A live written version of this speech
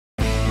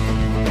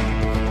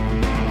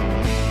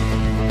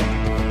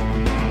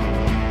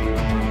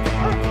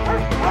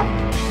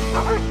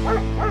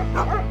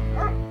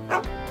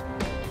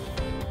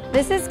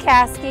This is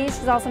Kaske.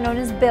 She's also known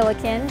as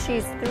Billiken.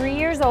 She's 3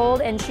 years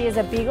old and she is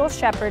a Beagle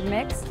Shepherd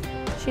mix.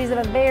 She's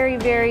a very,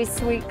 very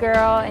sweet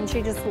girl and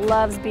she just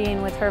loves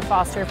being with her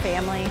foster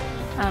family.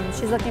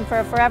 She's looking for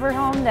a forever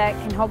home that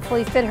can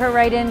hopefully fit her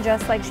right in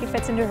just like she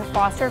fits into her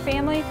foster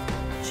family.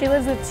 She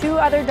lives with 2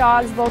 other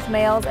dogs, both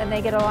males, and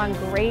they get along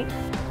great.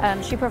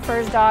 She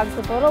prefers dogs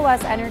with a little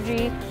less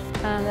energy.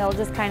 They'll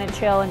just kind of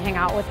chill and hang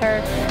out with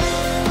her.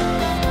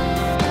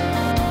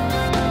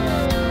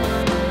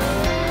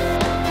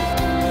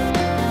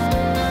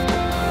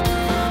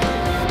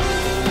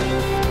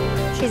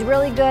 She's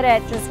really good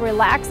at just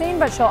relaxing,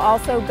 but she'll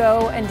also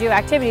go and do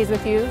activities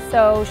with you.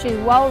 So she's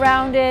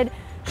well-rounded.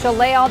 She'll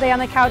lay all day on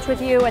the couch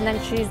with you, and then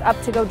she's up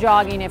to go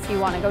jogging if you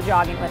want to go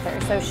jogging with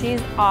her. So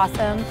she's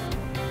awesome.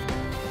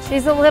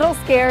 She's a little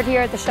scared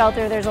here at the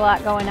shelter. There's a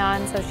lot going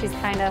on, so she's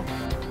kind of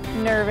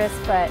nervous,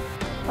 but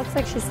looks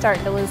like she's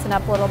starting to loosen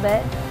up a little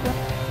bit.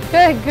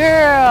 Good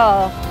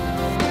girl.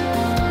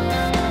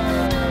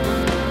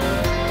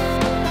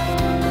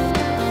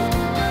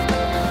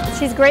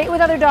 She's great with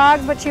other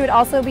dogs, but she would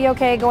also be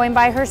okay going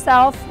by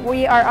herself.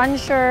 We are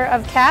unsure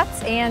of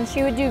cats, and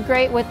she would do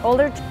great with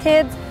older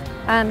kids.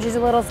 She's a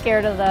little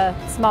scared of the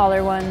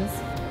smaller ones,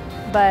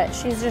 but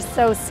she's just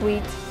so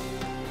sweet.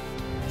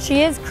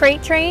 She is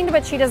crate trained,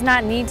 but she does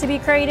not need to be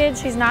crated.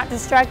 She's not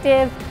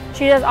destructive.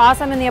 She does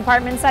awesome in the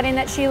apartment setting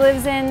that she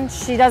lives in.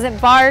 She doesn't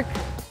bark.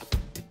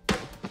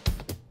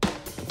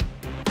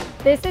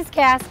 This is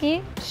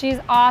Kaske. She's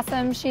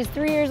awesome. She's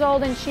 3 years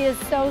old and she is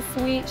so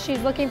sweet. She's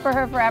looking for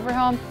her forever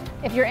home.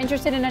 If you're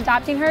interested in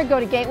adopting her,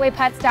 go to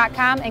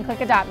gatewaypets.com and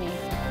click Adopt Me.